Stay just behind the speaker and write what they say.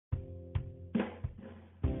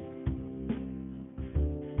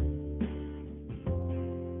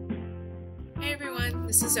Hi everyone,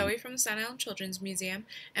 this is Zoe from the Staten Island Children's Museum,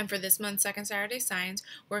 and for this month's Second Saturday Science,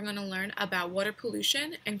 we're going to learn about water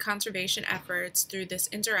pollution and conservation efforts through this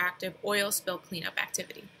interactive oil spill cleanup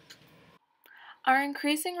activity. Our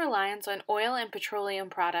increasing reliance on oil and petroleum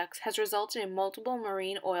products has resulted in multiple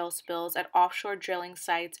marine oil spills at offshore drilling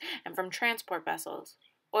sites and from transport vessels.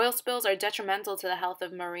 Oil spills are detrimental to the health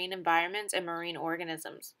of marine environments and marine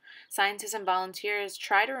organisms. Scientists and volunteers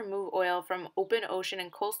try to remove oil from open ocean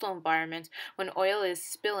and coastal environments when oil is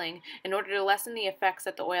spilling in order to lessen the effects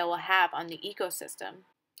that the oil will have on the ecosystem.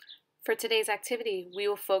 For today's activity, we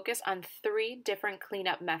will focus on 3 different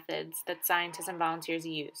cleanup methods that scientists and volunteers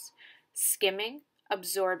use: skimming,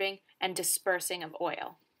 absorbing, and dispersing of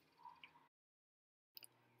oil.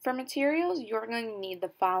 For materials, you're going to need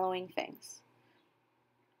the following things: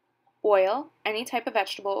 oil, any type of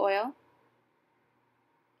vegetable oil,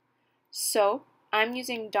 soap, I'm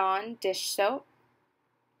using Dawn dish soap,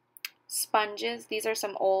 sponges, these are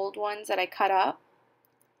some old ones that I cut up,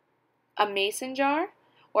 a mason jar,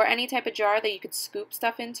 or any type of jar that you could scoop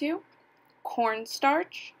stuff into,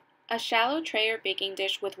 cornstarch, a shallow tray or baking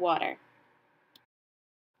dish with water,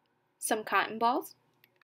 some cotton balls,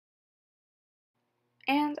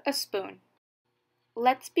 and a spoon.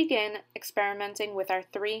 Let's begin experimenting with our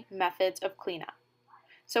 3 methods of cleanup.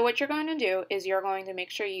 So what you're going to do is you're going to make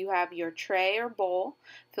sure you have your tray or bowl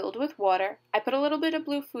filled with water. I put a little bit of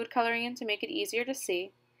blue food coloring in to make it easier to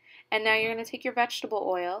see. And now you're going to take your vegetable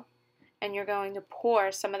oil and you're going to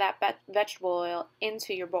pour some of that vegetable oil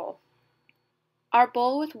into your bowl. Our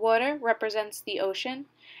bowl with water represents the ocean,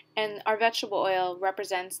 and our vegetable oil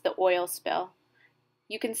represents the oil spill.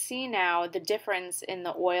 You can see now the difference in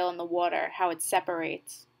the oil and the water, how it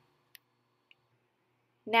separates.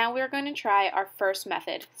 Now we're going to try our first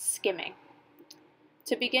method, skimming.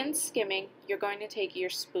 To begin skimming, you're going to take your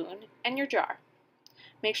spoon and your jar.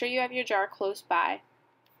 Make sure you have your jar close by.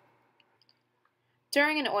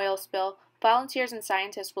 During an oil spill, volunteers and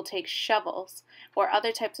scientists will take shovels or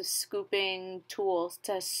other types of scooping tools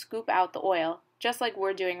to scoop out the oil, just like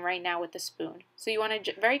we're doing right now with the spoon. So you want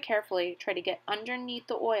to very carefully try to get underneath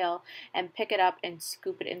the oil and pick it up and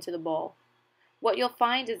scoop it into the bowl. What you'll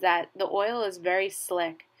find is that the oil is very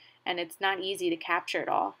slick and it's not easy to capture it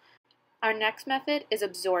all. Our next method is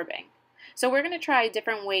absorbing. So we're going to try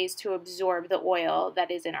different ways to absorb the oil that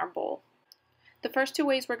is in our bowl. The first 2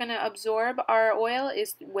 ways we're going to absorb our oil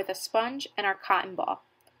is with a sponge and our cotton ball.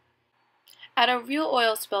 At a real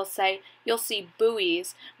oil spill site, you'll see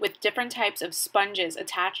buoys with different types of sponges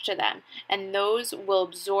attached to them, and those will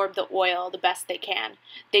absorb the oil the best they can.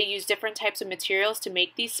 They use different types of materials to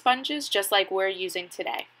make these sponges, just like we're using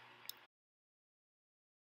today.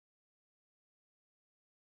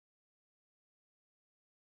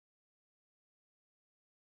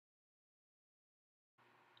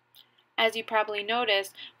 As you probably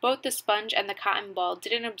noticed, both the sponge and the cotton ball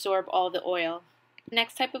didn't absorb all the oil. The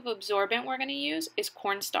next type of absorbent we're going to use is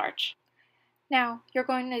cornstarch. Now, you're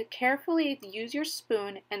going to carefully use your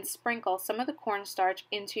spoon and sprinkle some of the cornstarch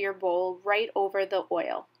into your bowl right over the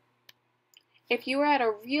oil. If you were at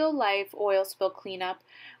a real-life oil spill cleanup,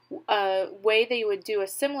 a way they would do a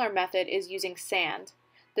similar method is using sand.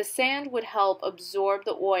 The sand would help absorb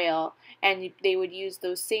the oil, and they would use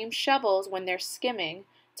those same shovels when they're skimming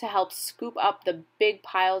to help scoop up the big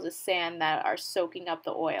piles of sand that are soaking up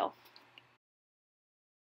the oil.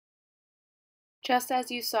 Just as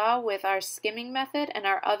you saw with our skimming method and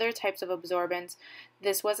our other types of absorbents,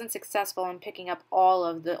 this wasn't successful in picking up all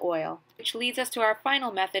of the oil, which leads us to our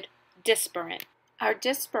final method, disperant. Our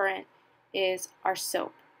disperant is our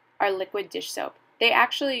soap, our liquid dish soap. They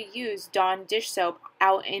actually use Dawn dish soap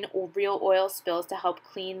out in real oil spills to help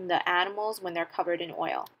clean the animals when they're covered in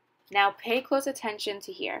oil. Now pay close attention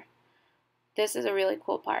to here. This is a really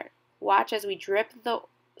cool part. Watch as we drip the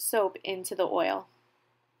soap into the oil.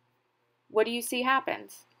 What do you see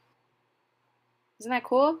happens? Isn't that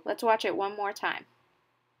cool? Let's watch it one more time.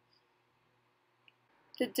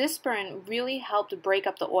 The disperant really helped break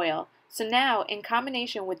up the oil. So now, in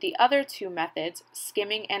combination with the other 2 methods,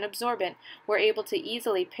 skimming and absorbent, we're able to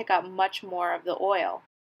easily pick up much more of the oil.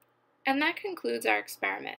 And that concludes our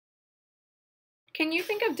experiment. Can you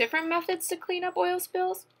think of different methods to clean up oil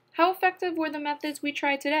spills? How effective were the methods we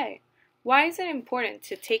tried today? Why is it important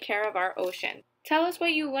to take care of our ocean? Tell us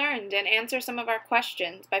what you learned and answer some of our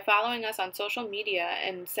questions by following us on social media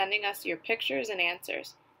and sending us your pictures and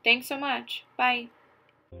answers. Thanks so much. Bye.